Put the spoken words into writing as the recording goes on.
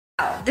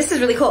This is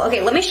really cool.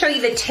 Okay, let me show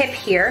you the tip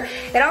here.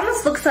 It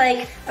almost looks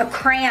like a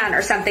crayon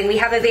or something. We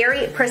have a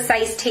very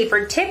precise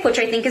tapered tip, which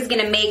I think is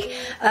gonna make,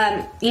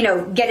 you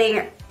know,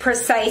 getting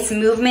precise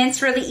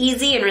movements really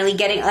easy and really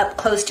getting up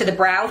close to the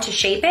brow to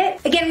shape it.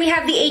 Again, we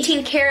have the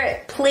 18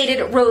 karat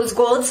plated rose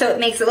gold, so it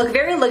makes it look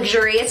very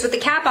luxurious. With the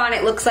cap on,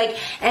 it looks like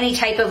any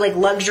type of like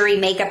luxury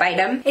makeup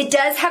item. It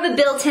does have a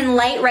built-in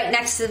light right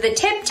next to the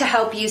tip to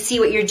help you see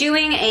what you're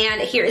doing, and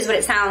here is what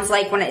it sounds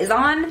like when it is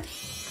on.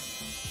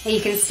 And you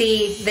can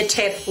see the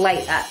tip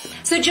light up.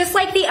 So just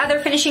like the other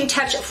Finishing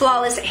Touch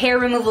Flawless Hair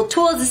Removal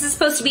Tools, this is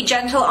supposed to be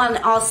gentle on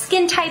all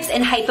skin types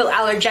and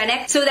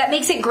hypoallergenic, so that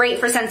makes it great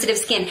for sensitive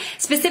skin.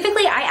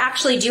 Specifically, I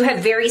actually do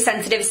have very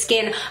sensitive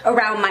skin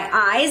around my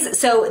eyes,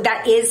 so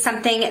that is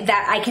something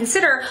that I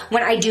consider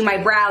when I do my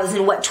brows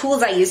and what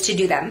tools I use to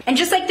do them. And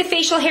just like the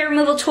facial hair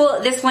removal tool,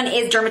 this one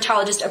is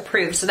dermatologist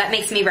approved, so that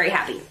makes me very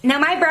happy. Now,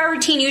 my brow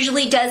routine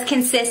usually does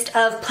consist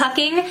of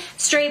plucking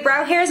stray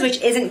brow hairs, which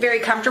isn't very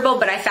comfortable,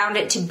 but I found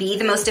it to be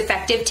the most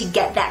effective to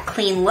get that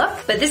clean look.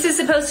 But this is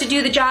supposed to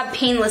do the job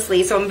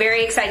painlessly, so I'm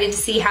very excited to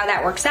see how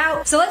that works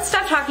out. So let's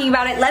stop talking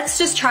about it. Let's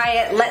just try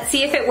it. Let's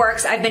see if it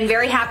works. I've been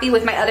very happy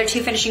with my other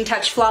two Finishing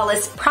Touch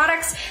Flawless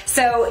products,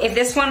 so if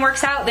this one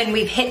works out, then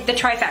we've hit the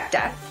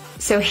trifecta.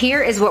 So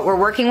here is what we're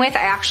working with.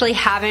 I actually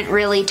haven't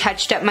really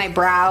touched up my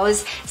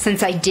brows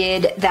since I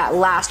did that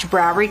last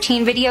brow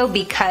routine video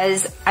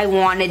because I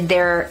wanted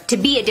there to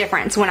be a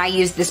difference when I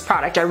use this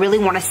product. I really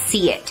want to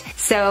see it.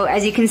 So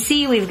as you can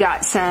see, we've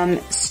got some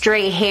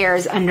stray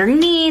hairs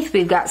underneath.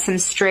 We've got some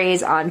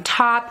strays on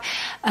top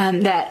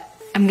that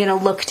I'm gonna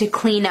look to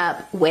clean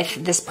up with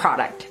this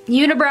product.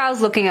 Unibrow's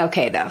looking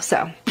okay though,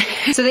 so.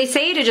 So they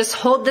say to just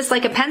hold this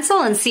like a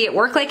pencil and see it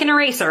work like an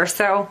eraser,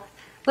 so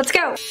let's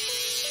go.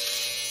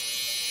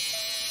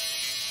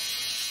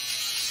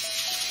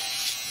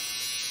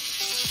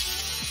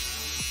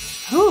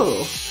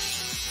 Ooh.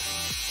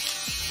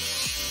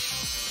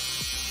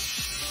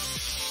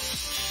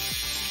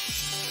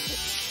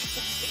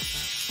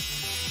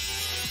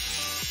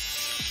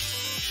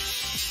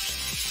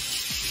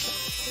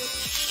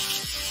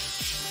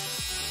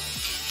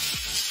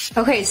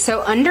 Okay,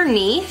 so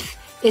underneath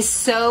is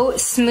so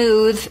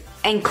smooth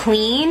and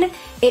clean.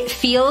 It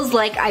feels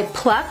like I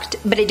plucked,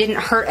 but it didn't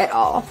hurt at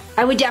all.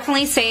 I would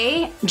definitely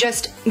say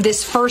just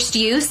this first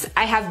use,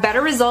 I have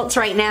better results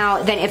right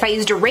now than if I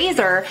used a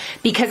razor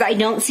because I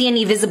don't see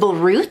any visible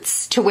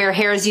roots to where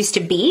hairs used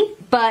to be,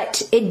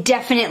 but it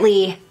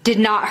definitely did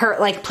not hurt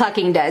like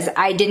plucking does.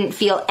 I didn't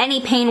feel any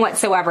pain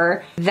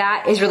whatsoever.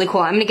 That is really cool.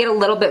 I'm gonna get a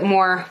little bit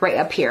more right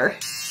up here.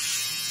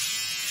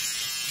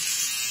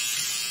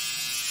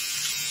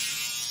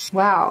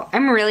 Wow,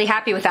 I'm really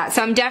happy with that.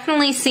 So I'm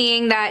definitely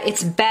seeing that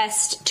it's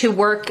best to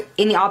work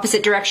in the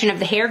opposite direction of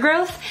the hair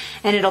growth,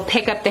 and it'll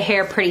pick up the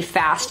hair pretty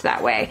fast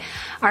that way.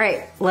 All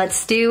right,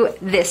 let's do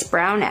this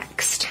brow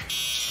next.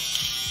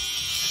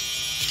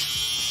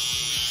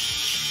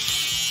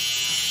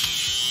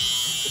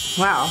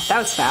 Wow, that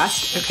was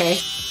fast, okay.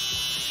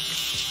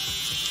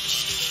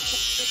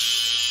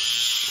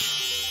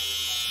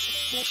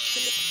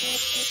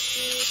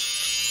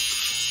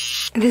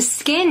 The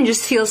skin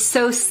just feels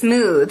so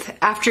smooth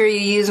after you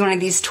use one of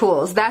these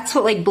tools. That's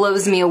what like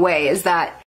blows me away, is that